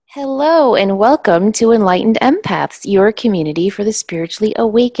Hello, and welcome to Enlightened Empaths, your community for the spiritually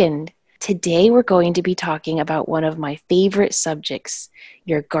awakened. Today, we're going to be talking about one of my favorite subjects,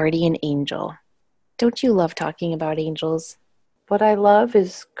 your guardian angel. Don't you love talking about angels? What I love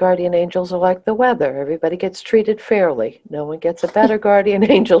is guardian angels are like the weather. Everybody gets treated fairly. No one gets a better guardian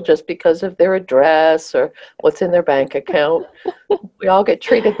angel just because of their address or what's in their bank account. We all get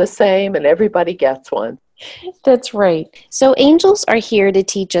treated the same and everybody gets one. That's right. So, angels are here to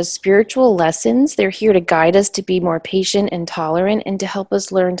teach us spiritual lessons. They're here to guide us to be more patient and tolerant and to help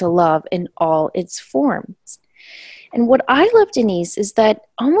us learn to love in all its forms. And what I love, Denise, is that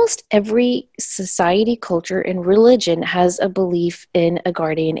almost every society, culture, and religion has a belief in a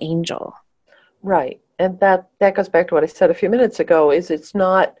guardian angel. Right. And that goes back to what I said a few minutes ago is it's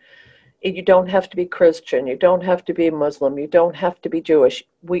not you don't have to be Christian, you don't have to be Muslim, you don't have to be Jewish.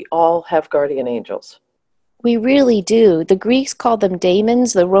 We all have guardian angels. We really do. The Greeks called them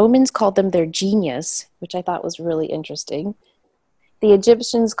daemons, the Romans called them their genius, which I thought was really interesting. The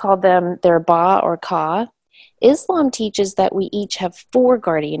Egyptians called them their Ba or Ka. Islam teaches that we each have four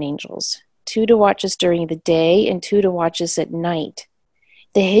guardian angels, two to watch us during the day and two to watch us at night.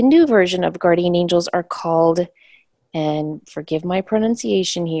 The Hindu version of guardian angels are called, and forgive my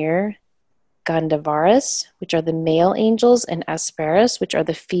pronunciation here, Gandhavaras, which are the male angels, and Asparas, which are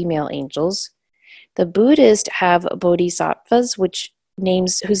the female angels. The Buddhists have bodhisattvas,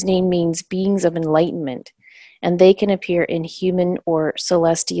 whose name means beings of enlightenment, and they can appear in human or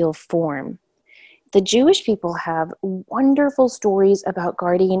celestial form. The Jewish people have wonderful stories about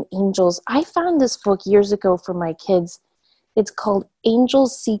guardian angels. I found this book years ago for my kids. It's called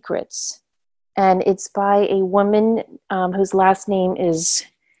Angels' Secrets, and it's by a woman whose last name is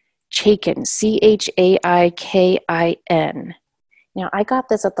Chaikin, Chaikin. Now, I got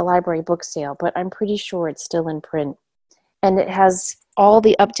this at the library book sale, but I'm pretty sure it's still in print. And it has all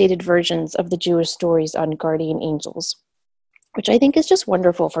the updated versions of the Jewish stories on guardian angels, which I think is just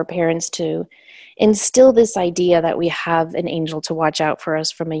wonderful for parents to instill this idea that we have an angel to watch out for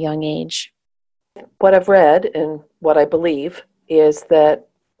us from a young age. What I've read and what I believe is that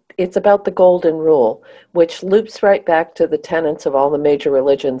it's about the golden rule, which loops right back to the tenets of all the major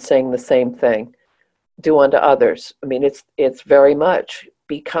religions saying the same thing. Do unto others. I mean, it's very much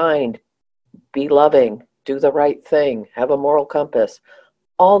be kind, be loving, do the right thing, have a moral compass.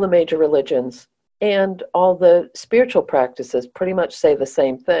 All the major religions and all the spiritual practices pretty much say the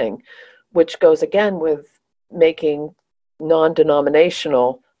same thing, which goes again with making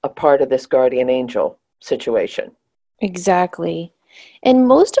non-denominational a part of this guardian angel situation. Exactly. And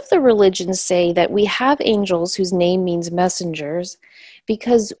most of the religions say that we have angels whose name means messengers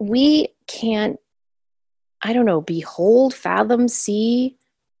because we can't, I don't know, behold, fathom, see,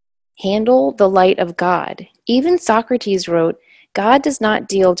 handle the light of God. Even Socrates wrote, God does not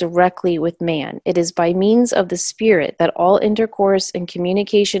deal directly with man. It is by means of the Spirit that all intercourse and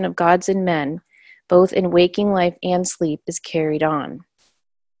communication of gods and men, both in waking life and sleep, is carried on.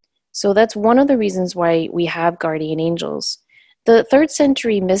 So that's one of the reasons why we have guardian angels. The 3rd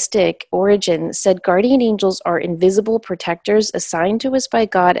century mystic Origen said guardian angels are invisible protectors assigned to us by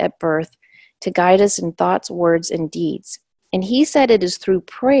God at birth to guide us in thoughts, words, and deeds. And he said it is through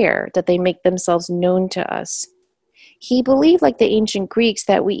prayer that they make themselves known to us. He believed, like the ancient Greeks,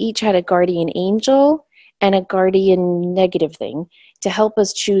 that we each had a guardian angel and a guardian negative thing to help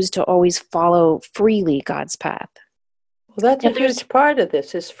us choose to always follow freely God's path. Well, that's Now, a huge part of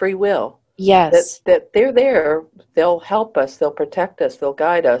this is free will. That yes. that they're there, they'll help us, they'll protect us, they'll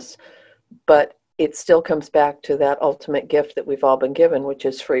guide us, but it still comes back to that ultimate gift that we've all been given, which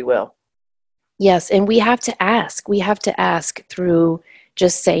is free will. Yes, and we have to ask. We have to ask through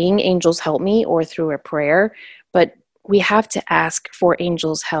just saying, angels help me, or through a prayer, but we have to ask for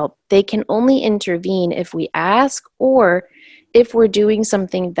angels' help. They can only intervene if we ask or if we're doing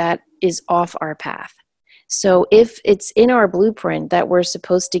something that is off our path. So if it's in our blueprint that we're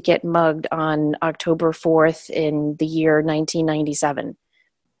supposed to get mugged on October 4th in the year 1997,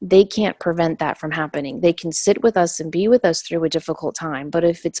 they can't prevent that from happening. They can sit with us and be with us through a difficult time, but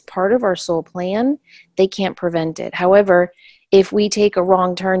if it's part of our soul plan, they can't prevent it. However, if we take a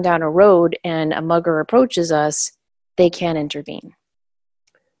wrong turn down a road and a mugger approaches us, they can intervene.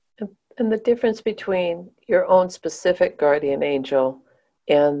 And the difference between your own specific guardian angel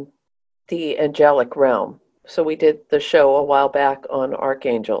and the angelic realm. So we did the show a while back on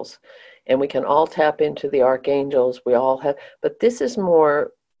archangels, and we can all tap into the archangels. We all have, but this is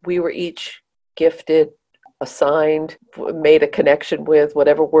more, we were each gifted, assigned, made a connection with,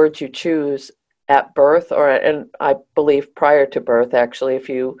 whatever words you choose, at birth, or, and I believe prior to birth, actually, if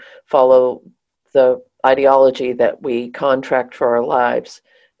you follow the ideology that we contract for our lives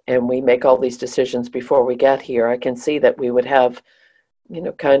and we make all these decisions before we get here, I can see that we would have,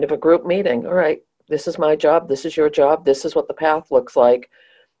 kind of a group meeting. All right, this is my job, this is your job, this is what the path looks like.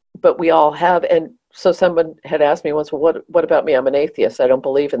 But we all have, and so someone had asked me once, well, what about me? I'm an atheist. I don't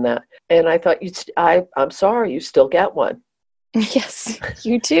believe in that. And I thought, I'm sorry, you still get one. Yes,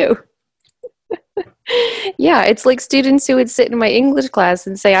 you do. Yeah, it's like students who would sit in my English class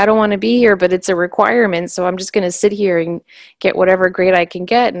and say, I don't want to be here, but it's a requirement, so I'm just going to sit here and get whatever grade I can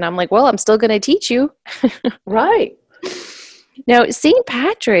get. And I'm like, well, I'm still going to teach you. Right. Now, St.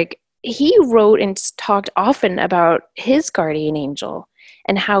 Patrick, he wrote and talked often about his guardian angel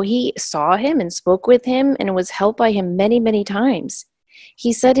and how he saw him and spoke with him and was helped by him many, many times.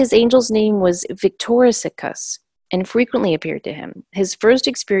 He said his angel's name was Victoricus and frequently appeared to him. His first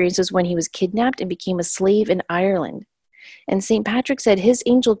experience was when he was kidnapped and became a slave in Ireland. And St. Patrick said his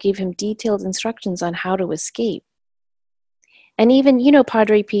angel gave him detailed instructions on how to escape. And even,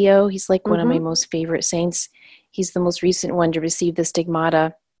 Padre Pio, he's like one of my most favorite saints. He's the most recent one to receive the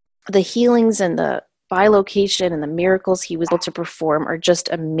stigmata. The healings and the bilocation and the miracles he was able to perform are just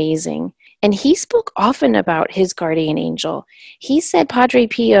amazing. And he spoke often about his guardian angel. He said Padre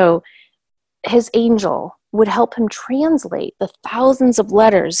Pio, his angel, would help him translate the thousands of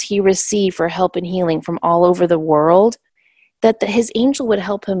letters he received for help and healing from all over the world, that his angel would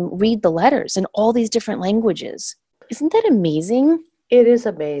help him read the letters in all these different languages. Isn't that amazing? It is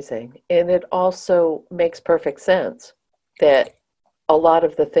amazing. And it also makes perfect sense that a lot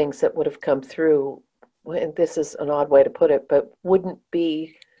of the things that would have come through, and this is an odd way to put it, but wouldn't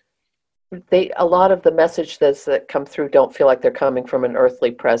be, a lot of the messages that come through don't feel like they're coming from an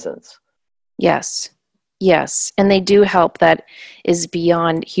earthly presence. Yes, and they do help that is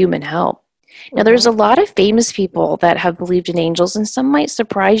beyond human help. Now, there's a lot of famous people that have believed in angels, and some might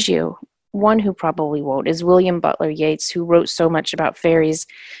surprise you. One who probably won't is William Butler Yeats, who wrote so much about fairies,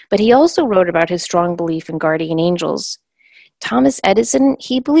 but he also wrote about his strong belief in guardian angels. Thomas Edison,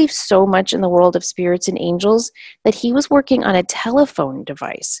 he believed so much in the world of spirits and angels that he was working on a telephone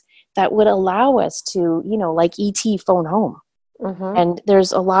device that would allow us to, like E.T., phone home. And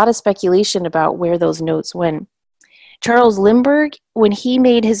there's a lot of speculation about where those notes went. Charles Lindbergh, when he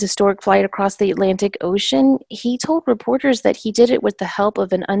made his historic flight across the Atlantic Ocean, he told reporters that he did it with the help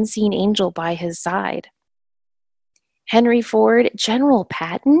of an unseen angel by his side. Henry Ford, General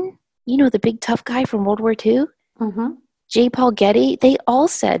Patton, the big tough guy from World War II, J. Paul Getty, they all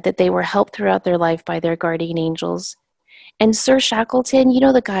said that they were helped throughout their life by their guardian angels. And Sir Shackleton,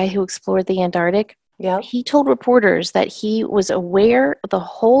 the guy who explored the Antarctic, he told reporters that he was aware the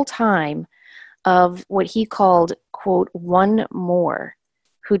whole time of what he called, quote, one more,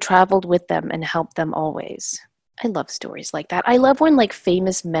 who traveled with them and helped them always. I love stories like that. I love when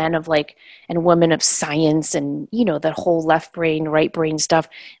famous men and women of science and, that whole left brain, right brain stuff,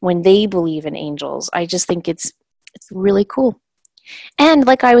 when they believe in angels. I just think it's really cool. And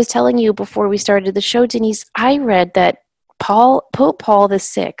like I was telling you before we started the show, Denise, I read that Pope Paul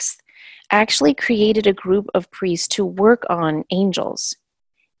VI actually created a group of priests to work on angels.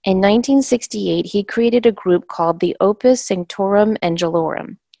 In 1968, he created a group called the Opus Sanctorum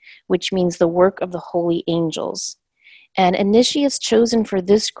Angelorum, which means the work of the holy angels. And initiates chosen for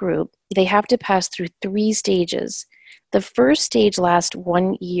this group, they have to pass through 3 stages. The first stage lasts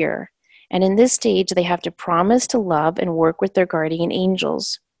 1 year, and in this stage, they have to promise to love and work with their guardian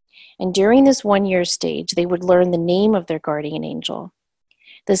angels. And during this 1-year stage, they would learn the name of their guardian angel.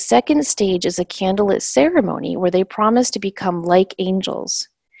 The second stage is a candlelit ceremony where they promise to become like angels.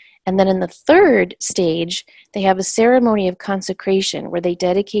 And then in the third stage, they have a ceremony of consecration where they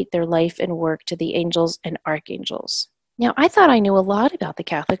dedicate their life and work to the angels and archangels. Now, I thought I knew a lot about the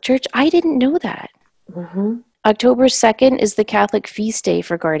Catholic Church. I didn't know that. October 2nd is the Catholic feast day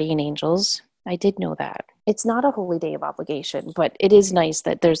for guardian angels. I did know that. It's not a holy day of obligation, but it is nice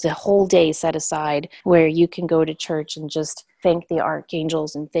that there's a whole day set aside where you can go to church and just thank the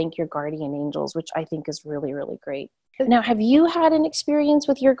archangels and thank your guardian angels, which I think is really, really great. Now, have you had an experience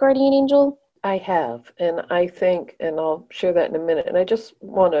with your guardian angel? I have, and I think, and I'll share that in a minute, and I just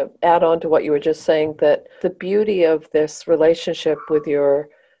want to add on to what you were just saying, that the beauty of this relationship with your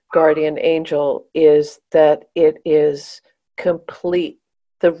guardian angel is that it is complete,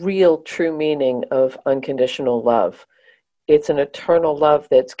 the real true meaning of unconditional love. It's an eternal love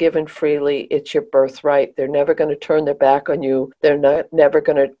that's given freely. It's your birthright. They're never going to turn their back on you. They're never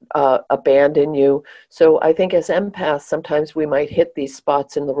going to abandon you. So I think as empaths, sometimes we might hit these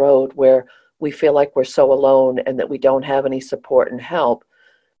spots in the road where we feel like we're so alone and that we don't have any support and help.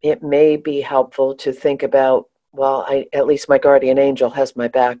 It may be helpful to think about, well, at least my guardian angel has my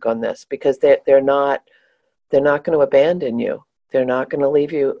back on this, because they're not going to abandon you. They're not going to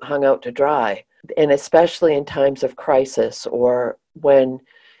leave you hung out to dry. And especially in times of crisis, or when,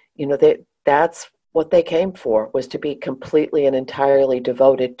 that's what they came for, was to be completely and entirely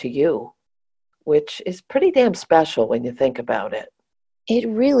devoted to you, which is pretty damn special when you think about it. It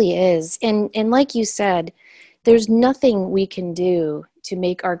really is. And like you said, there's nothing we can do to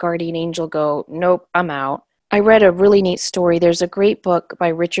make our guardian angel go, nope, I'm out. I read a really neat story. There's a great book by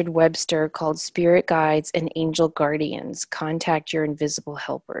Richard Webster called Spirit Guides and Angel Guardians, Contact Your Invisible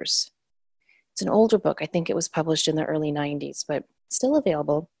Helpers. It's an older book. I think it was published in the early 90s, but still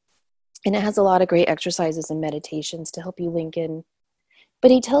available. And it has a lot of great exercises and meditations to help you link in.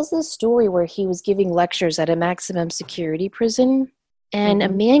 But he tells this story where he was giving lectures at a maximum security prison, and a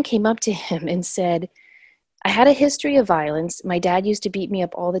man came up to him and said, I had a history of violence. My dad used to beat me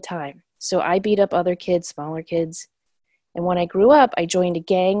up all the time. So I beat up other kids, smaller kids. And when I grew up, I joined a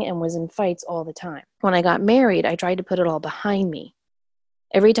gang and was in fights all the time. When I got married, I tried to put it all behind me.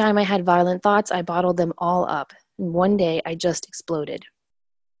 Every time I had violent thoughts, I bottled them all up. And one day, I just exploded.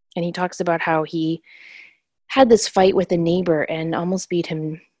 And he talks about how he had this fight with a neighbor and almost beat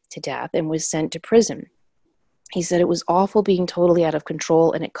him to death and was sent to prison. He said it was awful being totally out of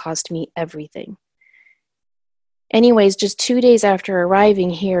control and it cost me everything. Anyways, just 2 days after arriving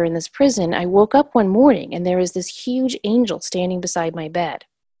here in this prison, I woke up one morning and there was this huge angel standing beside my bed.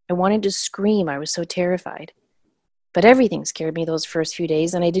 I wanted to scream. I was so terrified. But everything scared me those first few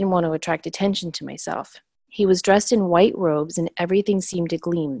days and I didn't want to attract attention to myself. He was dressed in white robes and everything seemed to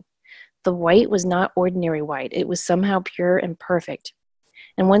gleam. The white was not ordinary white. It was somehow pure and perfect.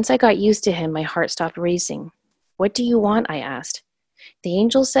 And once I got used to him, my heart stopped racing. What do you want? I asked. The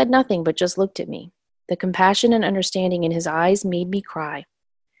angel said nothing but just looked at me. The compassion and understanding in his eyes made me cry.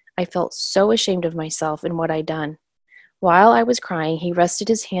 I felt so ashamed of myself and what I'd done. While I was crying, he rested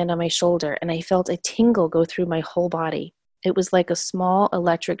his hand on my shoulder and I felt a tingle go through my whole body. It was like a small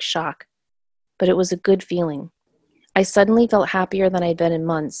electric shock, but it was a good feeling. I suddenly felt happier than I'd been in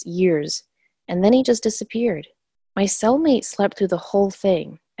months, years, and then he just disappeared. My cellmate slept through the whole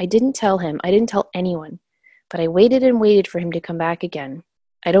thing. I didn't tell him. I didn't tell anyone, but I waited and waited for him to come back again.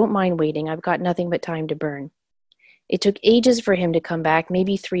 I don't mind waiting. I've got nothing but time to burn. It took ages for him to come back,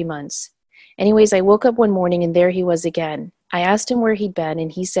 maybe 3 months. Anyways, I woke up one morning and there he was again. I asked him where he'd been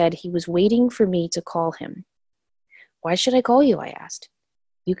and he said he was waiting for me to call him. Why should I call you? I asked.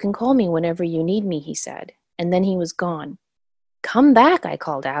 You can call me whenever you need me, he said. And then he was gone. Come back, I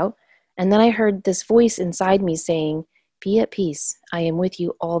called out. And then I heard this voice inside me saying, be at peace. I am with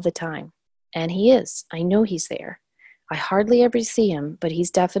you all the time. And he is. I know he's there. I hardly ever see him, but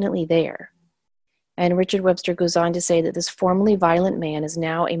he's definitely there. And Richard Webster goes on to say that this formerly violent man is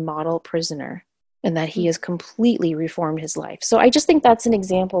now a model prisoner and that he has completely reformed his life. So I just think that's an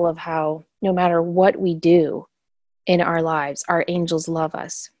example of how no matter what we do in our lives, our angels love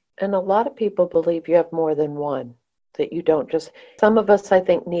us. And a lot of people believe you have more than one, that you don't just, some of us, I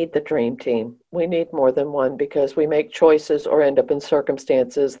think, need the dream team. We need more than one because we make choices or end up in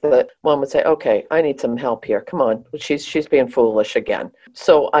circumstances that one would say, okay, I need some help here. Come on, she's being foolish again.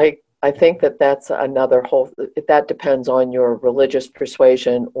 So I think that that's another whole, that depends on your religious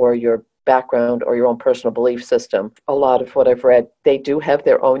persuasion or your background or your own personal belief system. A lot of what I've read, they do have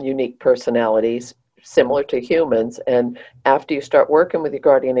their own unique personalities, similar to humans. And after you start working with your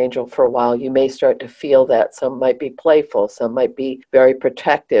guardian angel for a while, you may start to feel that some might be playful, some might be very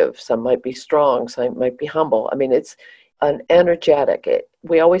protective, some might be strong, some might be humble. I mean, it's an energetic.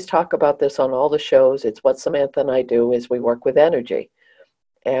 We always talk about this on all the shows. It's what Samantha and I do is we work with energy.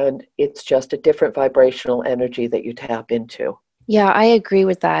 And it's just a different vibrational energy that you tap into. Yeah, I agree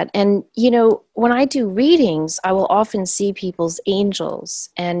with that. And, when I do readings, I will often see people's angels.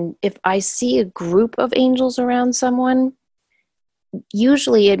 And if I see a group of angels around someone,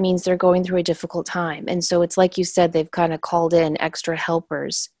 usually it means they're going through a difficult time. And so it's like you said, they've kind of called in extra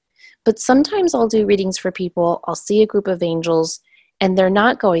helpers. But sometimes I'll do readings for people. I'll see a group of angels and they're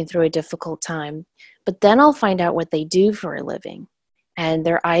not going through a difficult time. But then I'll find out what they do for a living. And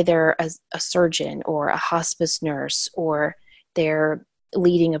they're either a surgeon or a hospice nurse, or they're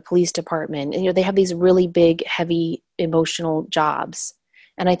leading a police department. And, they have these really big, heavy, emotional jobs.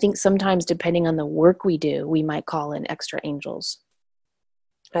 And I think sometimes, depending on the work we do, we might call in extra angels.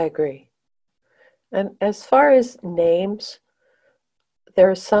 I agree. And as far as names,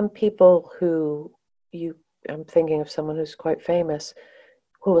 there are some people who I'm thinking of someone who's quite famous,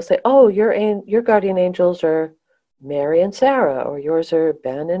 who will say, oh, your guardian angels are Mary and Sarah, or yours are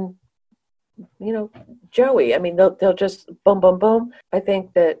Ben and, Joey. I mean, they'll just boom, boom, boom. I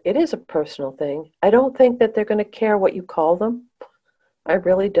think that it is a personal thing. I don't think that they're going to care what you call them. I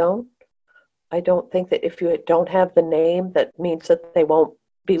really don't. I don't think that if you don't have the name, that means that they won't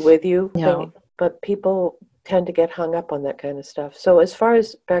be with you. No. But people tend to get hung up on that kind of stuff. So as far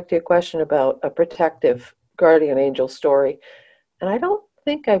as back to your question about a protective guardian angel story, and I don't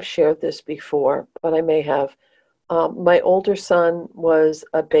think I've shared this before, but I may have. My older son was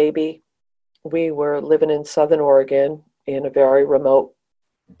a baby. We were living in Southern Oregon, in a very remote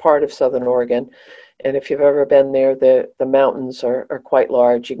part of Southern Oregon. And if you've ever been there, the mountains are quite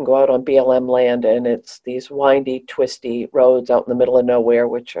large. You can go out on BLM land, and it's these windy, twisty roads out in the middle of nowhere,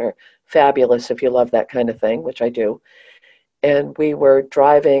 which are fabulous if you love that kind of thing, which I do. And we were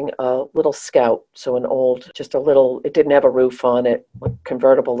driving a little Scout, so just a little, it didn't have a roof on it, a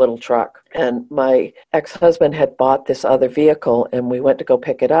convertible little truck. And my ex-husband had bought this other vehicle, and we went to go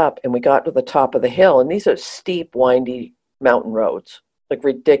pick it up, and we got to the top of the hill, and these are steep, windy mountain roads, like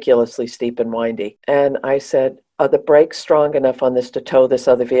ridiculously steep and windy. And I said, are the brakes strong enough on this to tow this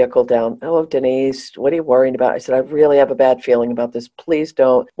other vehicle down? Oh, Denise, what are you worrying about? I said, I really have a bad feeling about this. Please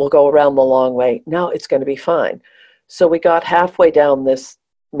don't. We'll go around the long way. No, it's going to be fine. So we got halfway down this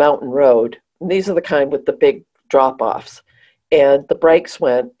mountain road. And these are the kind with the big drop-offs. And the brakes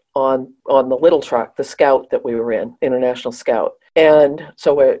went on the little truck, the Scout that we were in, International Scout. And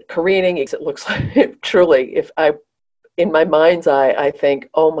so we're careening. It looks like truly, in my mind's eye, I think,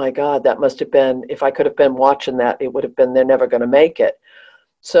 oh my God, that must have been, if I could have been watching that, it would have been, they're never going to make it.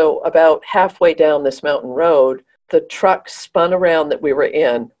 So about halfway down this mountain road, the truck spun around that we were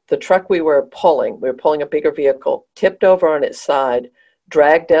in. The truck we were pulling a bigger vehicle, tipped over on its side,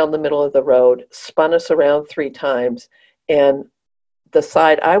 dragged down the middle of the road, spun us around 3 times. And the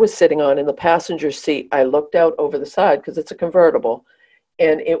side I was sitting on in the passenger seat, I looked out over the side because it's a convertible.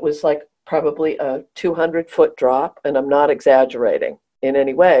 And it was like probably a 200-foot drop. And I'm not exaggerating in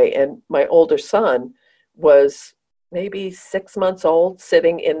any way. And my older son was maybe 6 months old,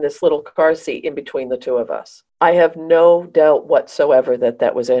 sitting in this little car seat in between the two of us. I have no doubt whatsoever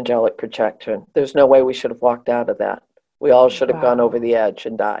that was angelic protection. There's no way we should have walked out of that. We all should have gone over the edge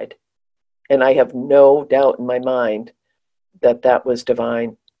and died. And I have no doubt in my mind that was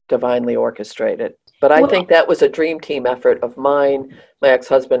divinely orchestrated. But I think that was a dream team effort of mine, my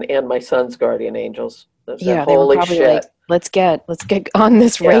ex-husband, and my son's guardian angels. Yeah, they were probably like, let's get on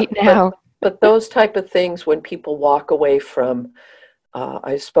this right now. But those type of things, when people walk away from,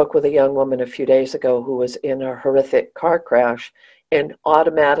 I spoke with a young woman a few days ago who was in a horrific car crash, and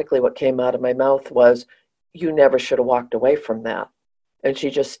automatically what came out of my mouth was, you never should have walked away from that. And she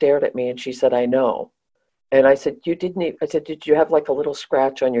just stared at me and she said, I know. And I said, I said, did you have like a little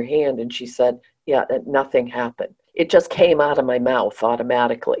scratch on your hand? And she said, yeah, nothing happened. It just came out of my mouth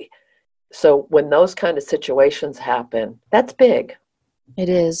automatically. So when those kind of situations happen, that's big. It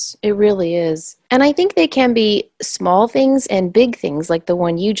is. It really is. And I think they can be small things and big things like the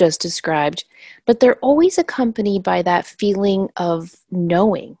one you just described, but they're always accompanied by that feeling of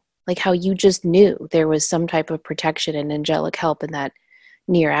knowing, like how you just knew there was some type of protection and angelic help in that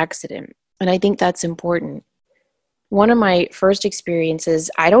near accident. And I think that's important. One of my first experiences,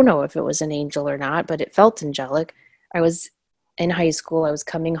 I don't know if it was an angel or not, but it felt angelic. I was in high school. I was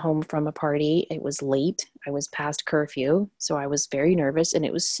coming home from a party. It was late. I was past curfew, so I was very nervous, and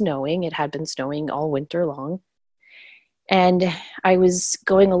it was snowing. It had been snowing all winter long. And I was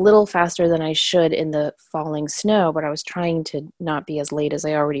going a little faster than I should in the falling snow, but I was trying to not be as late as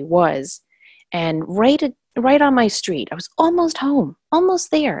I already was. And right on my street, I was almost home, almost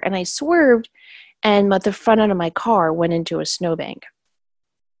there, and I swerved, and the front end of my car went into a snowbank.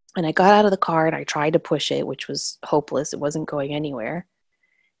 And I got out of the car and I tried to push it, which was hopeless. It wasn't going anywhere.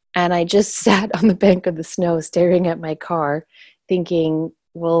 And I just sat on the bank of the snow staring at my car thinking,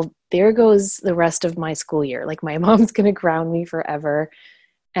 well, there goes the rest of my school year. Like, my mom's going to ground me forever.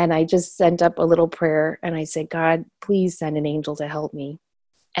 And I just sent up a little prayer and I said, God, please send an angel to help me.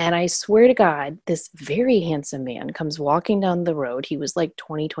 And I swear to God, this very handsome man comes walking down the road. He was like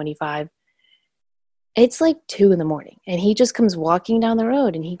 20, 25. It's like 2 a.m. and he just comes walking down the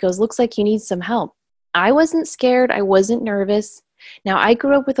road and he goes, looks like you need some help. I wasn't scared. I wasn't nervous. Now, I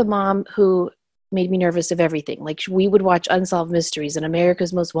grew up with a mom who made me nervous of everything. Like, we would watch Unsolved Mysteries and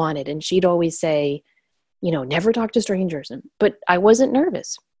America's Most Wanted, and she'd always say, never talk to strangers. But I wasn't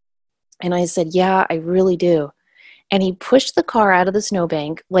nervous. And I said, yeah, I really do. And he pushed the car out of the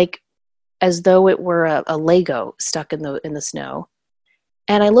snowbank, like as though it were a Lego stuck in the snow.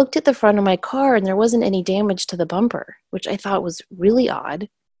 And I looked at the front of my car and there wasn't any damage to the bumper, which I thought was really odd.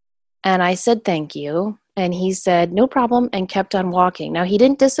 And I said, thank you. And he said, no problem, and kept on walking. Now, he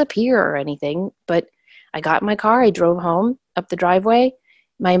didn't disappear or anything, but I got in my car. I drove home up the driveway.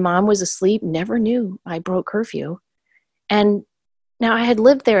 My mom was asleep, never knew I broke curfew. And Now, I had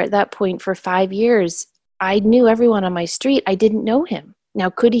lived there at that point for 5 years. I knew everyone on my street. I didn't know him. Now,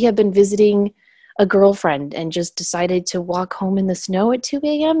 could he have been visiting a girlfriend and just decided to walk home in the snow at 2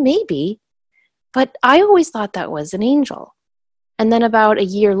 a.m.? Maybe. But I always thought that was an angel. And then about a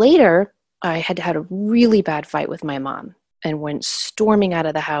year later, I had had a really bad fight with my mom and went storming out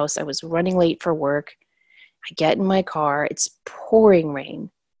of the house. I was running late for work. I get in my car. It's pouring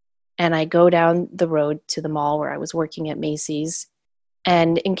rain. And I go down the road to the mall where I was working at Macy's.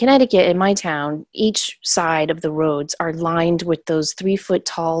 And in Connecticut, in my town, each side of the roads are lined with those 3-foot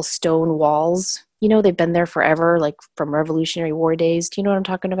tall stone walls. You know, they've been there forever, like from Revolutionary War days. Do you know what I'm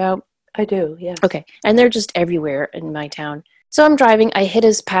talking about? I do, yes. Okay. And they're just everywhere in my town. So I'm driving. I hit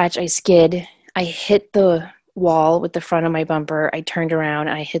his patch. I skid. I hit the wall with the front of my bumper. I turned around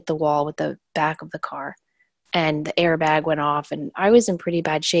and I hit the wall with the back of the car. And the airbag went off. And I was in pretty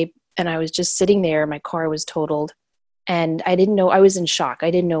bad shape. And I was just sitting there. My car was totaled. And I didn't know. I was in shock.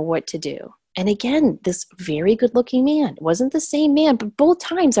 I didn't know what to do. And again, this very good-looking man. It wasn't the same man. But both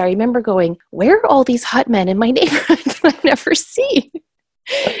times I remember going, where are all these hot men in my neighborhood that I never see?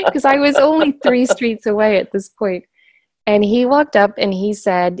 Because I was only 3 streets away at this point. And he walked up and he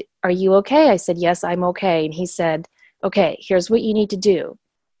said, are you okay? I said, yes, I'm okay. And he said, okay, here's what you need to do.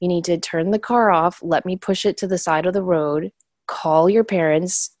 You need to turn the car off, let me push it to the side of the road, call your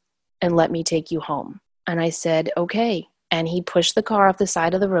parents, and let me take you home. And I said, okay. And he pushed the car off the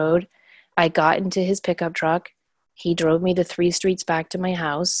side of the road. I got into his pickup truck. He drove me the 3 streets back to my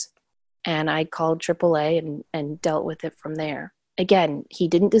house. And I called AAA and dealt with it from there. Again, he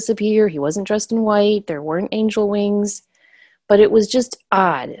didn't disappear. He wasn't dressed in white. There weren't angel wings. But it was just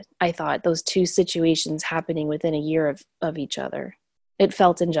odd, I thought, those 2 situations happening within a year of each other. It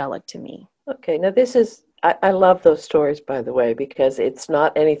felt angelic to me. Okay, now this is, I love those stories, by the way, because it's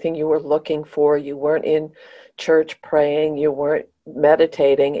not anything you were looking for. You weren't in church praying. You weren't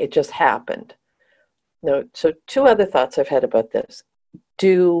meditating. It just happened. No, so 2 other thoughts I've had about this.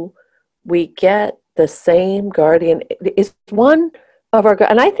 Do we get the same guardian? Is one of our,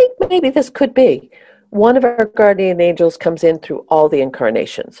 and I think maybe this could be, one of our guardian angels comes in through all the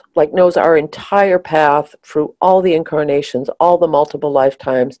incarnations, like knows our entire path through all the incarnations, all the multiple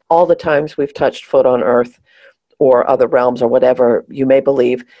lifetimes, all the times we've touched foot on earth or other realms or whatever you may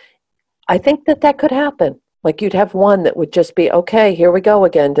believe. I think that could happen. Like you'd have one that would just be, okay, here we go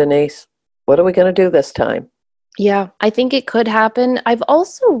again, Denise. What are we going to do this time? Yeah, I think it could happen. I've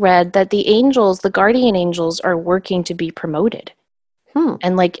also read that the angels, the guardian angels, are working to be promoted.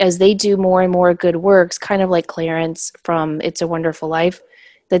 And like as they do more and more good works, kind of like Clarence from It's a Wonderful Life,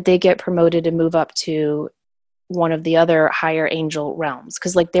 that they get promoted and move up to one of the other higher angel realms.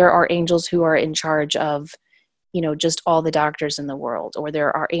 Because like there are angels who are in charge of, you know, just all the doctors in the world, or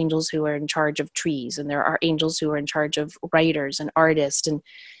there are angels who are in charge of trees, and there are angels who are in charge of writers and artists. And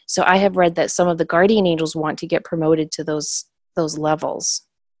so I have read that some of the guardian angels want to get promoted to those levels.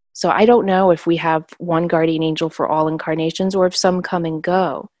 So I don't know if we have one guardian angel for all incarnations or if some come and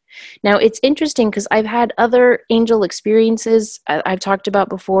go. Now, it's interesting because I've had other angel experiences I've talked about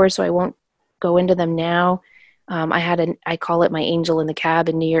before, so I won't go into them now. I call it my angel in the cab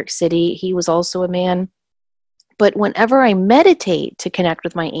in New York City. He was also a man. But whenever I meditate to connect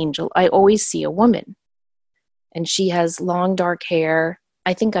with my angel, I always see a woman. And she has long dark hair.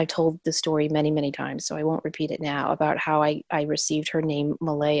 I think I told the story many, many times, so I won't repeat it now, about how I received her name,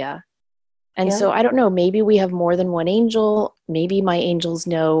 Malaya. And so I don't know, maybe we have more than one angel. Maybe my angels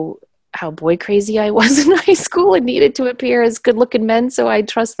know how boy crazy I was in high school and needed to appear as good-looking men, so I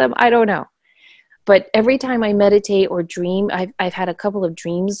trust them. I don't know. But every time I meditate or dream, I've had a couple of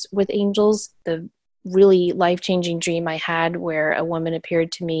dreams with angels. The really life-changing dream I had where a woman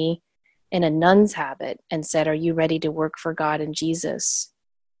appeared to me in a nun's habit and said, are you ready to work for God and Jesus?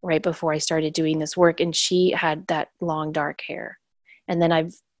 Right before I started doing this work. And she had that long dark hair. And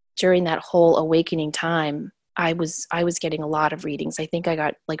then during that whole awakening time, I was getting a lot of readings. I think I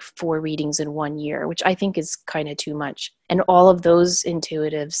got like 4 readings in 1 year, which I think is kind of too much. And all of those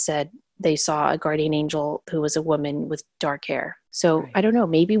intuitives said they saw a guardian angel who was a woman with dark hair. So right. I don't know,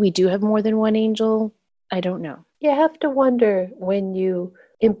 maybe we do have more than one angel. I don't know. You have to wonder when you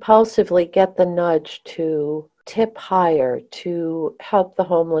impulsively get the nudge to tip higher, to help the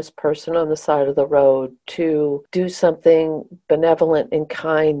homeless person on the side of the road, to do something benevolent and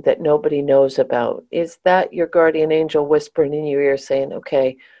kind that nobody knows about. Is that your guardian angel whispering in your ear saying,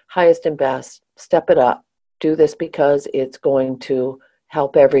 okay, highest and best, step it up. Do this because it's going to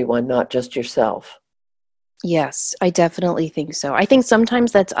help everyone, not just yourself. Yes, I definitely think so. I think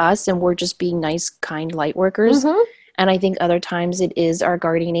sometimes that's us and we're just being nice, kind light workers. Mm-hmm. And I think other times it is our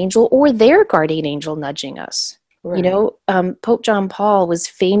guardian angel or their guardian angel nudging us. Right. Pope John Paul was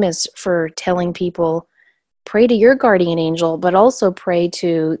famous for telling people, pray to your guardian angel, but also pray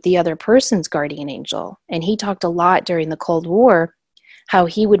to the other person's guardian angel. And he talked a lot during the Cold War how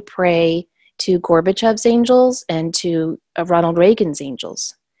he would pray to Gorbachev's angels and to Ronald Reagan's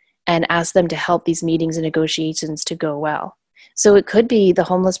angels and ask them to help these meetings and negotiations to go well. So it could be the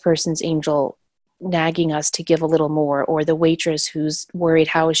homeless person's angel nagging us to give a little more, or the waitress who's worried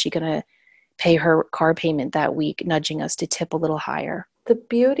how is she going to pay her car payment that week, nudging us to tip a little higher. The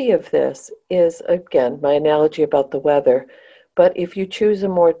beauty of this is, again, my analogy about the weather, but if you choose a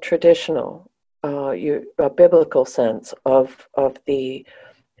more traditional, a biblical sense of the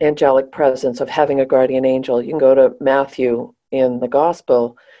angelic presence of having a guardian angel, you can go to Matthew in the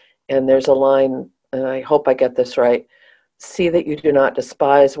gospel, and there's a line, and I hope I get this right: see that you do not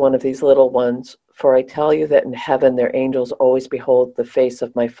despise one of these little ones, for I tell you that in heaven their angels always behold the face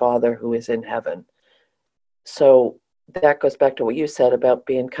of my Father who is in heaven. So that goes back to what you said about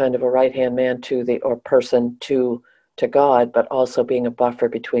being kind of a right-hand man or person to God, but also being a buffer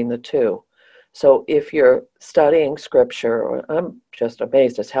between the two. So if you're studying scripture, I'm just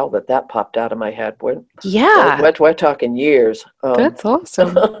amazed as hell that popped out of my head. We're talking years. That's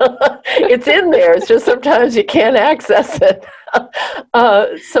awesome. It's in there. It's just sometimes you can't access it.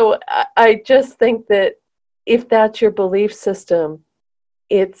 So I just think that if that's your belief system,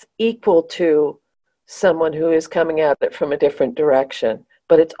 it's equal to someone who is coming at it from a different direction,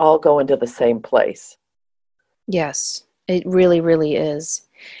 but it's all going to the same place. Yes, it really, really is.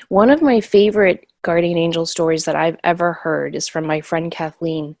 One of my favorite guardian angel stories that I've ever heard is from my friend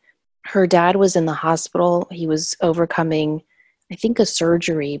Kathleen. Her dad was in the hospital. He was overcoming, I think, a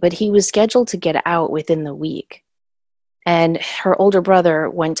surgery, but he was scheduled to get out within the week. And her older brother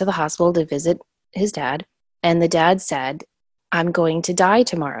went to the hospital to visit his dad, and the dad said, I'm going to die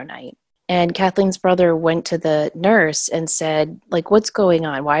tomorrow night. And Kathleen's brother went to the nurse and said, like, what's going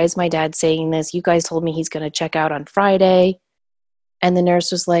on? Why is my dad saying this? You guys told me he's going to check out on Friday. And the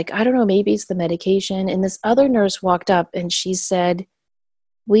nurse was like, I don't know, maybe it's the medication. And this other nurse walked up and she said,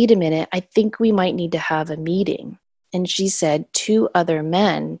 wait a minute, I think we might need to have a meeting. And she said 2 other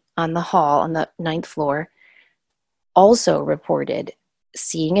men on the hall on the 9th floor also reported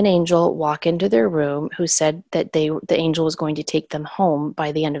seeing an angel walk into their room who said that the angel was going to take them home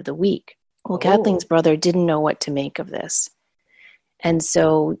by the end of the week. Well, Kathleen's brother didn't know what to make of this. And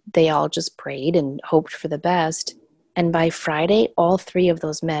so they all just prayed and hoped for the best. And by Friday, all 3 of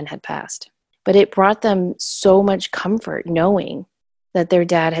those men had passed. But it brought them so much comfort knowing that their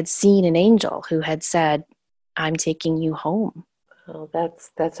dad had seen an angel who had said, I'm taking you home. Oh,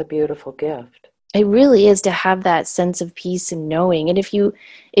 that's a beautiful gift. It really is to have that sense of peace and knowing. And if you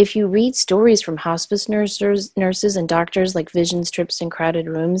read stories from hospice nurses and doctors, like vision strips in crowded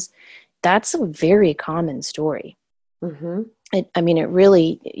rooms, that's a very common story. Mm-hmm.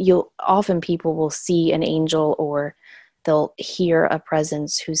 Often people will see an angel, or they'll hear a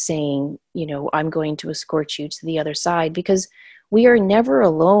presence who's saying, I'm going to escort you to the other side, because we are never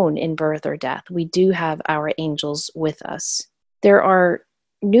alone in birth or death. We do have our angels with us. There are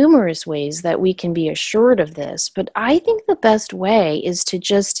numerous ways that we can be assured of this, but I think the best way is to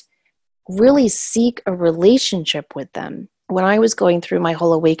just really seek a relationship with them. When I was going through my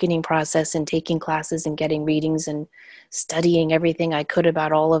whole awakening process and taking classes and getting readings and studying everything I could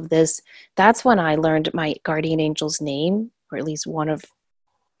about all of this, that's when I learned my guardian angel's name, or at least one of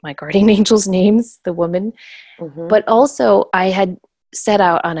my guardian angel's names, the woman. Mm-hmm. But also I had set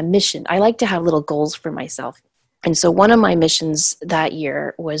out on a mission. I like to have little goals for myself. And so one of my missions that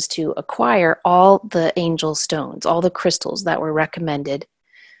year was to acquire all the angel stones, all the crystals that were recommended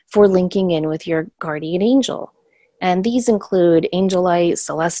for linking in with your guardian angel. And these include angelite,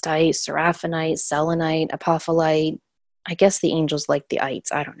 celestite, seraphonite, selenite, apophyllite. I guess the angels like the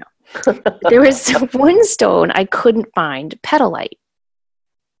ites. I don't know. There was one stone I couldn't find, petalite.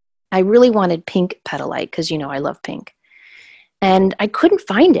 I really wanted pink petalite because, I love pink. And I couldn't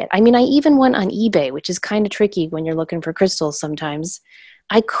find it. I even went on eBay, which is kind of tricky when you're looking for crystals sometimes.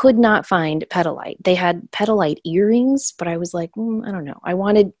 I could not find petalite. They had petalite earrings, but I was like, I don't know. I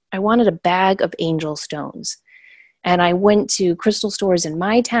wanted a bag of angel stones. And I went to crystal stores in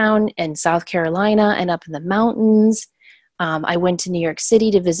my town in South Carolina and up in the mountains. I went to New York City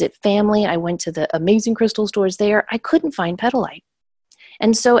to visit family. I went to the amazing crystal stores there. I couldn't find petalite.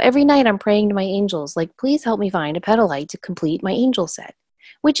 And so every night I'm praying to my angels, like, please help me find a petalite to complete my angel set,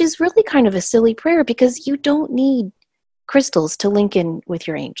 which is really kind of a silly prayer because you don't need crystals to link in with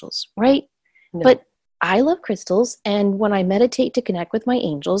your angels, right? No. But I love crystals, and when I meditate to connect with my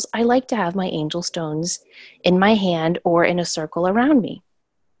angels, I like to have my angel stones in my hand or in a circle around me.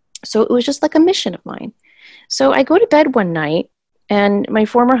 So it was just like a mission of mine. So I go to bed one night, and my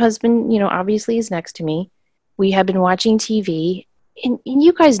former husband, obviously is next to me. We had been watching TV, and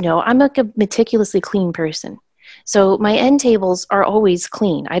you guys know I'm like a meticulously clean person. So my end tables are always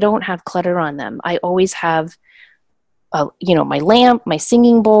clean. I don't have clutter on them. I always have, my lamp, my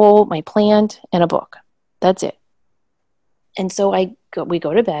singing bowl, my plant, and a book. That's it. And so we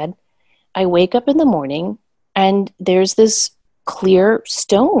go to bed. I wake up in the morning, and there's this clear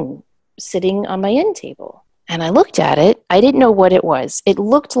stone sitting on my end table. And I looked at it. I didn't know what it was. It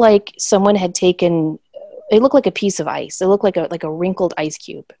looked like someone had taken, it looked like a piece of ice. It looked like a wrinkled ice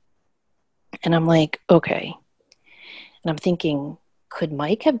cube. And I'm like, okay. And I'm thinking, could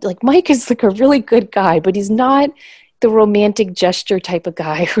Mike have, Mike is like a really good guy, but he's not the romantic gesture type of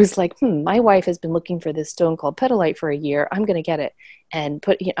guy who's like, my wife has been looking for this stone called petalite for a year. I'm going to get it. And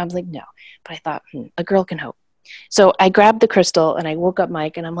I was like, no. But I thought, a girl can hope. So I grabbed the crystal and I woke up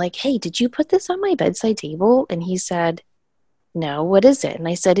Mike and I'm like, hey, did you put this on my bedside table? And he said, no, what is it? And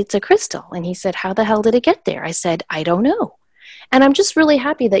I said, it's a crystal. And he said, how the hell did it get there? I said, I don't know. And I'm just really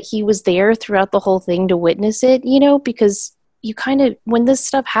happy that he was there throughout the whole thing to witness it, because you kind of, when this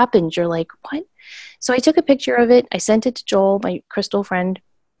stuff happens, you're like, what? So I took a picture of it. I sent it to Joel, my crystal friend,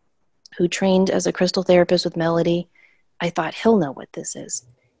 who trained as a crystal therapist with Melody. I thought he'll know what this is.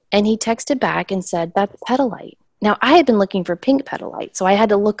 And he texted back and said, that's petalite. Now, I had been looking for pink petalite, so I had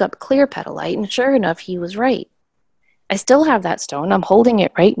to look up clear petalite, and sure enough, he was right. I still have that stone. I'm holding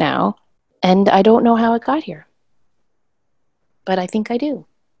it right now, and I don't know how it got here. But I think I do.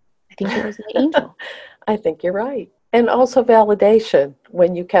 I think it was my angel. I think you're right. And also validation,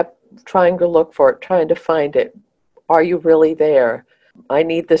 when you kept trying to look for it, trying to find it. Are you really there? I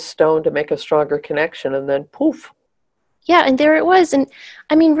need this stone to make a stronger connection, and then poof. Yeah, and there it was. And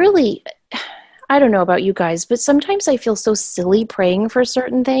I mean, really, I don't know about you guys, but sometimes I feel so silly praying for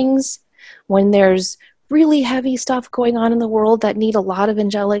certain things when there's really heavy stuff going on in the world that need a lot of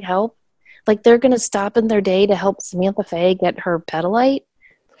angelic help. Like they're going to stop in their day to help Samantha Faye get her petalite.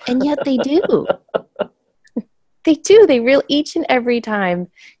 And yet they do. They do. They really, each and every time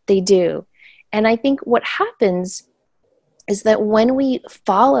they do. And I think what happens is that when we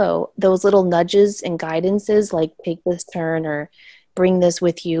follow those little nudges and guidances, like take this turn or bring this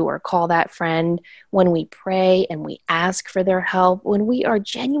with you or call that friend, when we pray and we ask for their help, when we are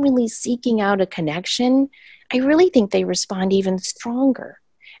genuinely seeking out a connection, I really think they respond even stronger.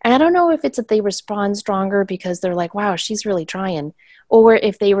 And I don't know if it's that they respond stronger because they're like, wow, she's really trying, or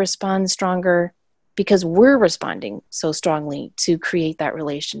if they respond stronger because we're responding so strongly to create that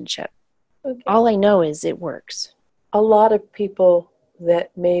relationship. Okay. All I know is it works. A lot of people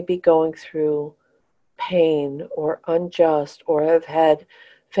that may be going through pain or unjust or have had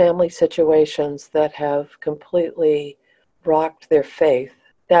family situations that have completely rocked their faith,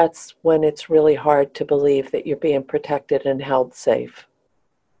 that's when it's really hard to believe that you're being protected and held safe.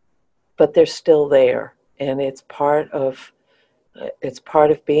 But they're still there, and it's part of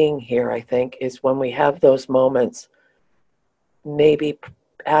being here, I think, is when we have those moments, maybe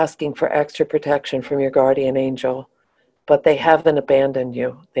asking for extra protection from your guardian angel, but they haven't abandoned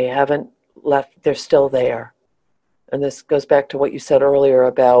you. They haven't left. They're still there. And this goes back to what you said earlier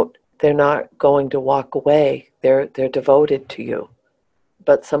about they're not going to walk away. They're devoted to you.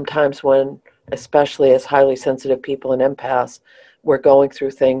 But sometimes when, especially as highly sensitive people and empaths, we're going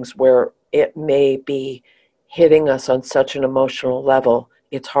through things where it may be hitting us on such an emotional level,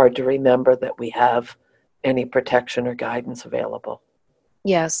 it's hard to remember that we have any protection or guidance available.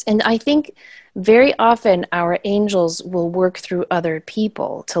 Yes, and I think very often our angels will work through other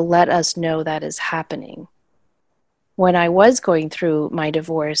people to let us know that is happening. When I was going through my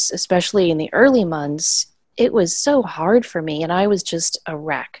divorce, especially in the early months, it was so hard for me, and I was just a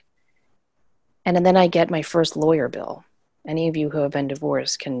wreck. And then I get my first lawyer bill. Any of you who have been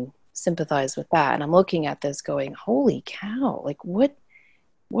divorced can sympathize with that. And I'm looking at this going, holy cow, like what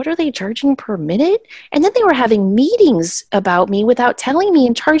are they charging per minute? And then they were having meetings about me without telling me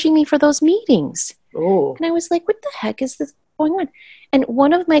and charging me for those meetings. Ooh. And I was like, what the heck is this going on? And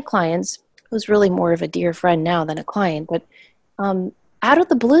one of my clients, who's really more of a dear friend now than a client, but out of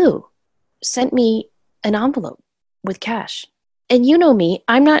the blue, sent me an envelope with cash. And you know me,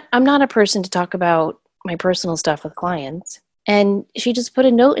 I'm not a person to talk about my personal stuff with clients. And she just put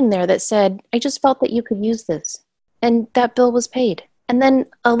a note in there that said, I just felt that you could use this. And that bill was paid. And then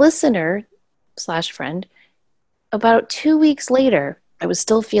a listener / friend, about 2 weeks later, I was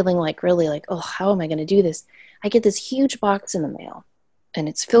still feeling like really like, oh, how am I going to do this? I get this huge box in the mail and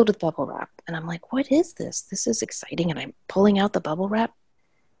it's filled with bubble wrap. And I'm like, what is this? This is exciting. And I'm pulling out the bubble wrap.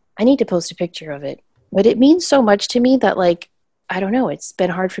 I need to post a picture of it. But it means so much to me that like, I don't know, it's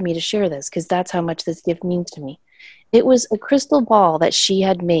been hard for me to share this because that's how much this gift means to me. It was a crystal ball that she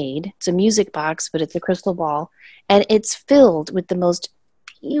had made. It's a music box, but it's a crystal ball. And it's filled with the most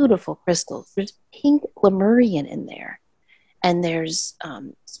beautiful crystals. There's pink Lemurian in there. And there's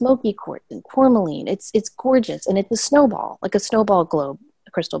smoky quartz and tourmaline. It's gorgeous. And it's a snowball, like a snowball globe,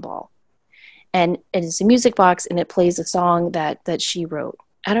 a crystal ball. And it's a music box, and it plays a song that she wrote.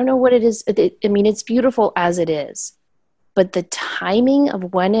 I don't know what it is. I mean, it's beautiful as it is. But the timing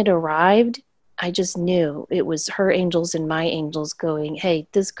of when it arrived, I just knew it was her angels and my angels going, hey,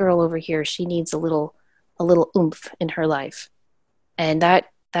 this girl over here, she needs a little oomph in her life. And that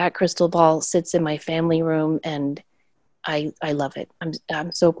crystal ball sits in my family room, and I love it.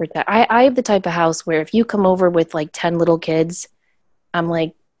 I'm so protected. I have the type of house where if you come over with like 10 little kids, I'm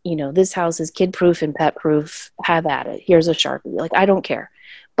like, this house is kid proof and pet proof. Have at it. Here's a Sharpie. Like, I don't care.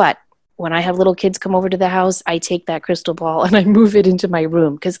 But when I have little kids come over to the house, I take that crystal ball and I move it into my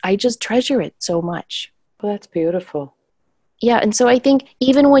room because I just treasure it so much. Well, that's beautiful. Yeah. And so I think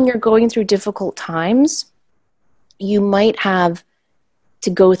even when you're going through difficult times, you might have to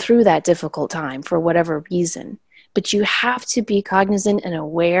go through that difficult time for whatever reason, but you have to be cognizant and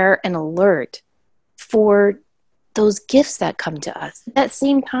aware and alert for those gifts that come to us. At that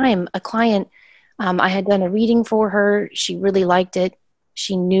same time, a client, I had done a reading for her. She really liked it.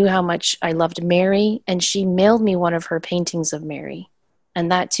 She knew how much I loved Mary, and she mailed me one of her paintings of Mary.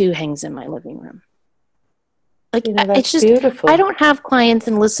 And that too hangs in my living room. Like, that's it's just beautiful. I don't have clients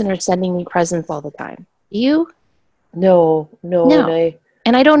and listeners sending me presents all the time. Do you? No.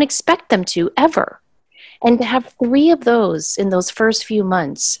 And I don't expect them to ever. And to have 3 of those in those first few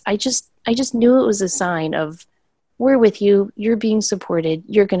months, I just knew it was a sign of, we're with you, you're being supported,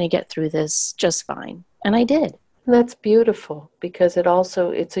 you're going to get through this just fine. And I did. And that's beautiful because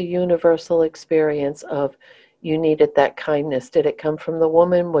it's a universal experience of you needed that kindness. Did it come from the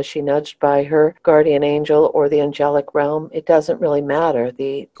woman? Was she nudged by her guardian angel or the angelic realm? It doesn't really matter.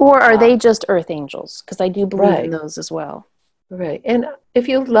 Or are they just earth angels? Because I do believe Right. in those as well. Right. And if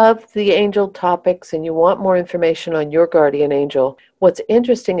you love the angel topics and you want more information on your guardian angel, what's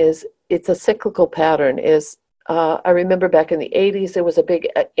interesting is it's a cyclical pattern. I remember back in the 80s, there was a big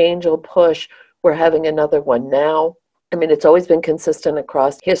angel push. We're having another one now. I mean, it's always been consistent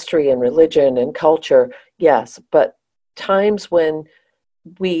across history and religion and culture, yes, but times when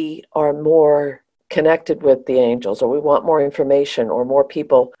we are more connected with the angels or we want more information or more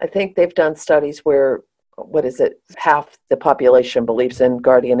people, I think they've done studies where, half the population believes in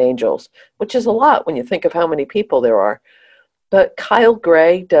guardian angels, which is a lot when you think of how many people there are. But Kyle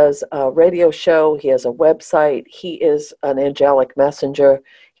Gray does a radio show. He has a website. He is an angelic messenger.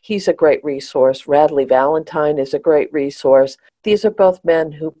 He's a great resource. Radley Valentine is a great resource. These are both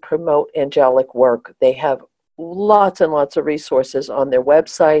men who promote angelic work. They have lots and lots of resources on their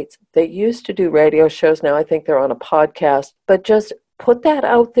websites. They used to do radio shows. Now I think they're on a podcast. But just put that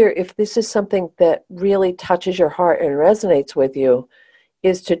out there if this is something that really touches your heart and resonates with you,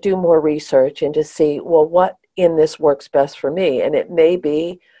 is to do more research and to see, well, what in this works best for me. And it may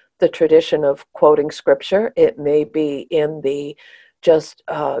be the tradition of quoting scripture. It may be in the just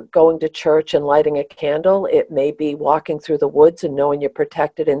going to church and lighting a candle. It may be walking through the woods and knowing you're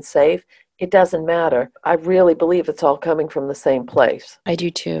protected and safe. It doesn't matter. I really believe it's all coming from the same place. I do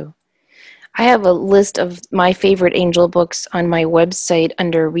too. I have a list of my favorite angel books on my website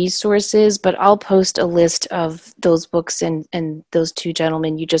under resources, but I'll post a list of those books and those 2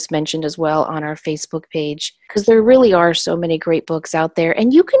 gentlemen you just mentioned as well on our Facebook page, because there really are so many great books out there.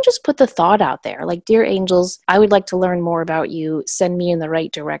 And you can just put the thought out there, like, dear angels, I would like to learn more about you. Send me in the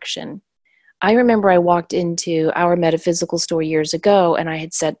right direction. I remember I walked into our metaphysical store years ago and I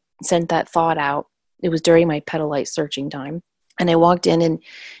had sent that thought out. It was during my Petalite searching time. And I walked in and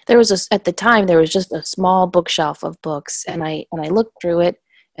at the time, there was just a small bookshelf of books. And I looked through it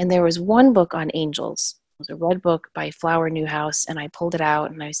and there was one book on angels. It was a red book by Flower Newhouse. And I pulled it out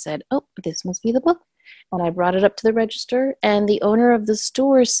and I said, oh, this must be the book. And I brought it up to the register and the owner of the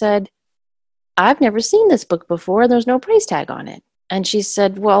store said, I've never seen this book before. There's no price tag on it. And she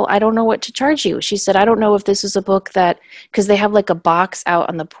said, well, I don't know what to charge you. She said, I don't know if this is a book because they have like a box out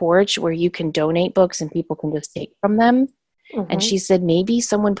on the porch where you can donate books and people can just take from them. Mm-hmm. And she said, maybe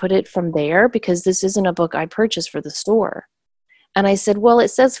someone put it from there because this isn't a book I purchased for the store. And I said, well, it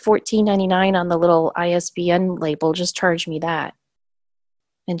says $14.99 on the little ISBN label. Just charge me that.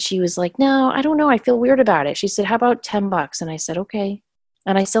 And she was like, no, I don't know. I feel weird about it. She said, how about $10? And I said, okay.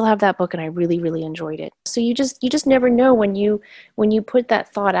 And I still have that book, and I really, really enjoyed it. So you just never know when you put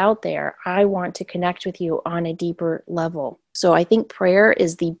that thought out there, I want to connect with you on a deeper level. So I think prayer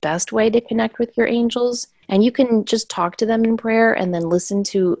is the best way to connect with your angels. And you can just talk to them in prayer and then listen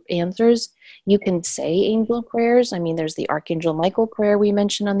to answers. You can say angel prayers. I mean, there's the Archangel Michael prayer we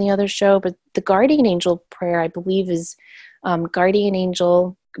mentioned on the other show, but the guardian angel prayer, I believe, is guardian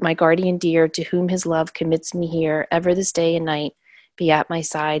angel, my guardian dear, to whom his love commits me here, ever this day and night, be at my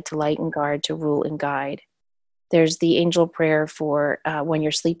side to light and guard, to rule and guide. There's the angel prayer for when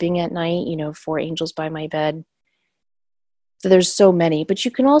you're sleeping at night, 4 angels by my bed. So there's so many, but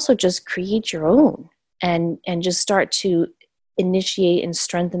you can also just create your own and just start to initiate and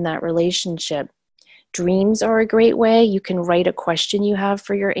strengthen that relationship. Dreams are a great way. You can write a question you have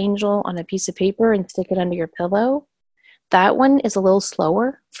for your angel on a piece of paper and stick it under your pillow. That one is a little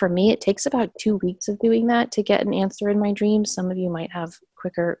slower. For me, it takes about 2 weeks of doing that to get an answer in my dreams. Some of you might have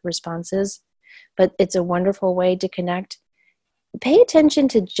quicker responses, but it's a wonderful way to connect. Pay attention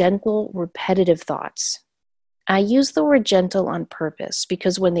to gentle, repetitive thoughts. I use the word gentle on purpose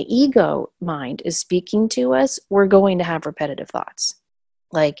because when the ego mind is speaking to us, we're going to have repetitive thoughts.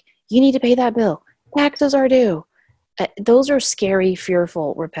 Like, you need to pay that bill. Taxes are due. Those are scary,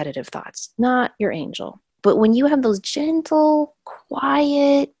 fearful, repetitive thoughts, not your angel. But when you have those gentle,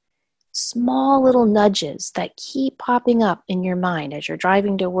 quiet, small little nudges that keep popping up in your mind as you're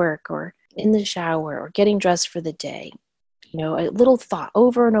driving to work or in the shower or getting dressed for the day, a little thought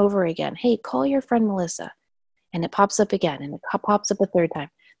over and over again, hey, call your friend Melissa. And it pops up again, and it pops up a third time.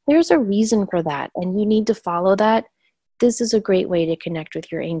 There's a reason for that, and you need to follow that. This is a great way to connect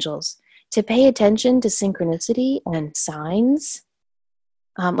with your angels, to pay attention to synchronicity and signs.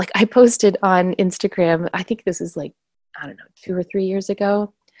 Like I posted on Instagram, I think this is 2 or 3 years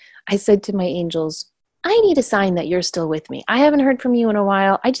ago. I said to my angels, I need a sign that you're still with me. I haven't heard from you in a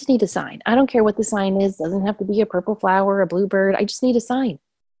while. I just need a sign. I don't care what the sign is. It doesn't have to be a purple flower, a blue bird. I just need a sign.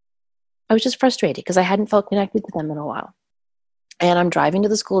 I was just frustrated because I hadn't felt connected to them in a while. And I'm driving to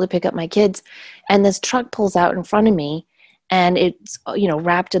the school to pick up my kids, and this truck pulls out in front of me, and it's,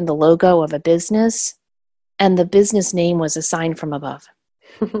 wrapped in the logo of a business, and the business name was a sign from above.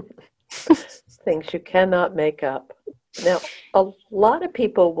 Things you cannot make up. Now, a lot of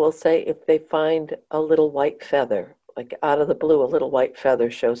people will say if they find a little white feather, like out of the blue, a little white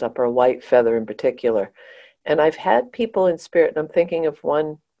feather shows up, or a white feather in particular. And I've had people in spirit, and I'm thinking of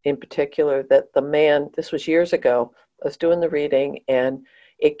one in particular, that the man, this was years ago, I was doing the reading, and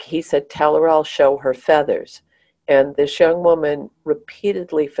he said, tell her I'll show her feathers. And this young woman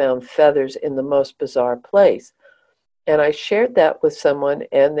repeatedly found feathers in the most bizarre place. And I shared that with someone,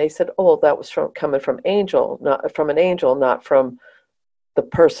 and they said, oh, that was coming from an angel, not from the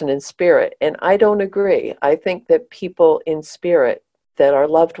person in spirit. And I don't agree. I think that people in spirit, that our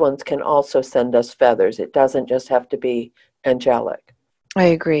loved ones, can also send us feathers. It doesn't just have to be angelic. I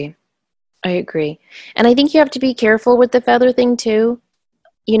agree. And I think you have to be careful with the feather thing too.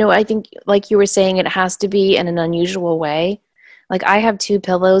 I think, like you were saying, it has to be in an unusual way. Like I have 2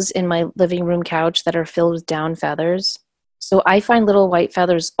 pillows in my living room couch that are filled with down feathers. So I find little white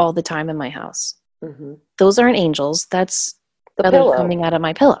feathers all the time in my house. Mm-hmm. Those aren't angels. That's the feathers pillow coming out of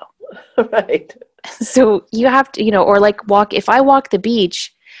my pillow. Right. So you have to, or like if I walk the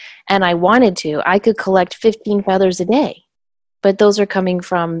beach and I wanted to, I could collect 15 feathers a day. But those are coming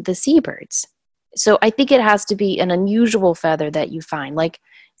from the seabirds. So I think it has to be an unusual feather that you find. Like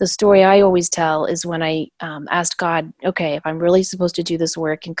the story I always tell is when I asked God, okay, if I'm really supposed to do this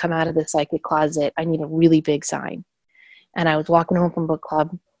work and come out of the psychic closet, I need a really big sign. And I was walking home from book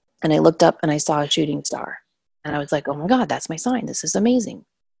club, and I looked up and I saw a shooting star. And I was like, oh my God, that's my sign. This is amazing.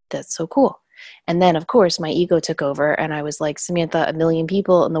 That's so cool. And then, of course, my ego took over, and I was like, Samantha, 1 million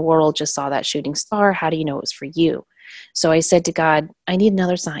people in the world just saw that shooting star. How do you know it was for you? So I said to God, I need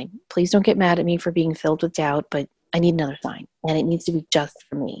another sign. Please don't get mad at me for being filled with doubt, but I need another sign, and it needs to be just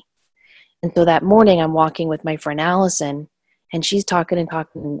for me. And so that morning I'm walking with my friend Allison, and she's talking and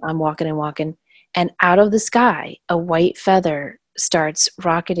talking, and I'm walking and walking, and out of the sky, a white feather starts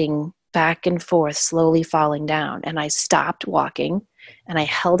rocketing back and forth, slowly falling down. And I stopped walking, and I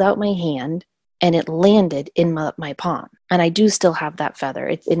held out my hand, and it landed in my palm. And I do still have that feather.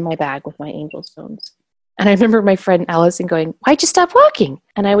 It's in my bag with my angel stones. And I remember my friend Allison going, why'd you stop walking?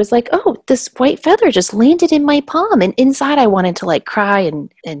 And I was like, oh, this white feather just landed in my palm. And inside I wanted to like cry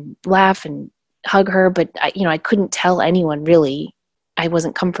and laugh and hug her. But I couldn't tell anyone really. I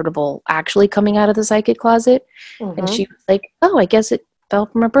wasn't comfortable actually coming out of the psychic closet. Mm-hmm. And she was like, oh, I guess it fell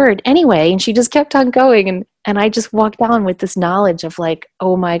from a bird. Anyway, and she just kept on going. And I just walked on with this knowledge of like,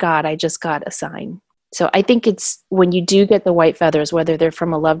 oh my God, I just got a sign. So I think it's when you do get the white feathers, whether they're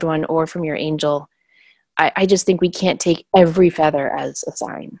from a loved one or from your angel, I just think we can't take every feather as a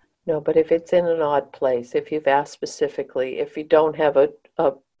sign. No, but if it's in an odd place, if you've asked specifically, if you don't have a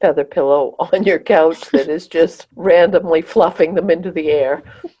feather pillow on your couch that is just randomly fluffing them into the air,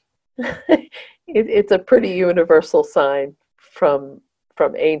 it's a pretty universal sign from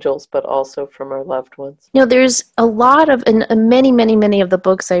angels, but also from our loved ones. There's a lot of, and many, many, many of the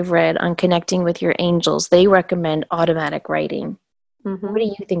books I've read on connecting with your angels, they recommend automatic writing. Mm-hmm. What do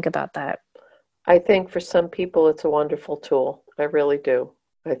you think about that? I think for some people it's a wonderful tool. I really do.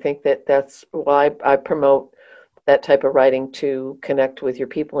 I think that's why I promote that type of writing, to connect with your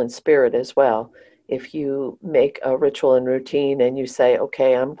people in spirit as well. If you make a ritual and routine and you say,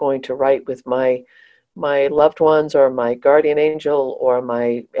 okay, I'm going to write with my loved ones or my guardian angel or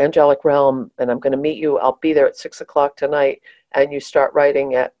my angelic realm, and I'm going to meet you, I'll be there at 6 o'clock tonight, and you start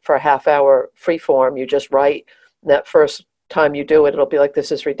writing for a half hour free form, you just write. And that first time you do it, it'll be like,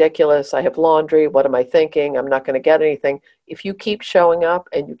 this is ridiculous. I have laundry. What am I thinking? I'm not going to get anything. If you keep showing up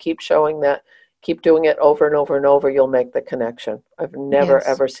and you keep showing that, keep doing it over and over and over, you'll make the connection. I've never,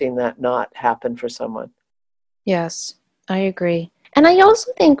 ever seen that not happen for someone. Yes, I agree. And I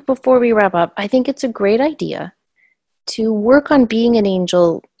also think, before we wrap up, I think it's a great idea to work on being an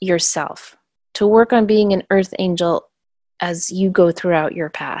angel yourself, to work on being an earth angel as you go throughout your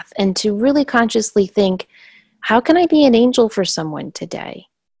path, and to really consciously think, how can I be an angel for someone today?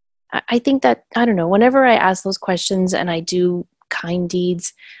 I think that, I don't know, whenever I ask those questions and I do kind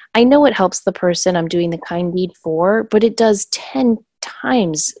deeds, I know it helps the person I'm doing the kind deed for, but it does 10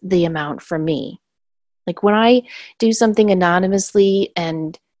 times the amount for me. Like when I do something anonymously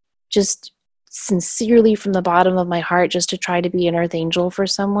and just sincerely from the bottom of my heart, just to try to be an earth angel for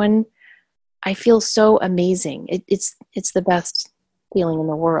someone, I feel so amazing. It's the best feeling in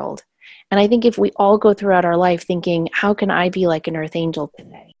the world. And I think if we all go throughout our life thinking, how can I be like an earth angel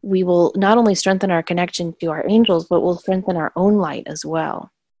today? We will not only strengthen our connection to our angels, but we'll strengthen our own light as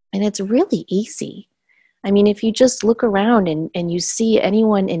well. And it's really easy. I mean, if you just look around and you see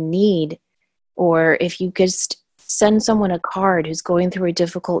anyone in need, or if you just send someone a card who's going through a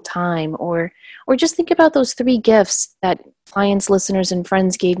difficult time, or just think about those 3 gifts that clients, listeners, and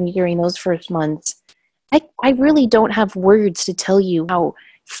friends gave me during those first months. I really don't have words to tell you how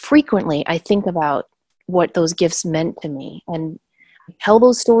frequently I think about what those gifts meant to me, and I tell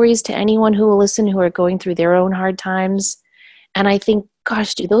those stories to anyone who will listen, who are going through their own hard times. And I think,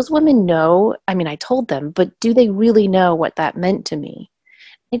 gosh, do those women know? I mean, I told them, but do they really know what that meant to me?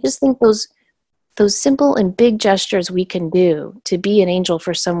 I just think those simple and big gestures we can do to be an angel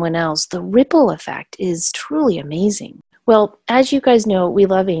for someone else, the ripple effect is truly amazing. Well, as you guys know, we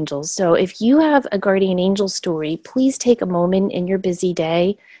love angels. So if you have a guardian angel story, please take a moment in your busy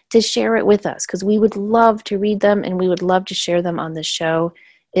day to share it with us, because we would love to read them and we would love to share them on the show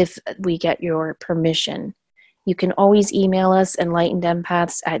if we get your permission. You can always email us,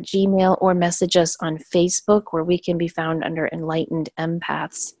 enlightenedempaths@gmail.com, or message us on Facebook, where we can be found under Enlightened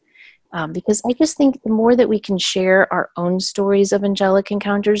Empaths. Because I just think the more that we can share our own stories of angelic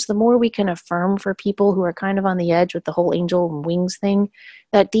encounters, the more we can affirm for people who are kind of on the edge with the whole angel and wings thing,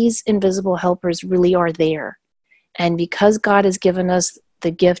 that these invisible helpers really are there. And because God has given us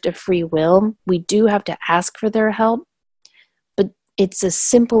the gift of free will, we do have to ask for their help. But it's as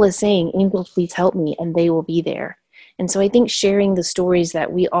simple as saying, angels, please help me, and they will be there. And so I think sharing the stories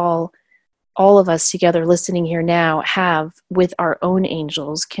that we all of us together listening here now have with our own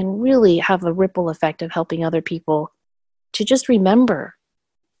angels can really have a ripple effect of helping other people to just remember,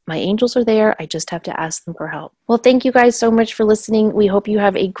 my angels are there, I just have to ask them for help. Well, thank you guys so much for listening. We hope you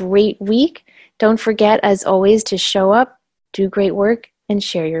have a great week. Don't forget, as always, to show up, do great work, and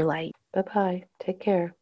share your light. Bye-bye. Take care.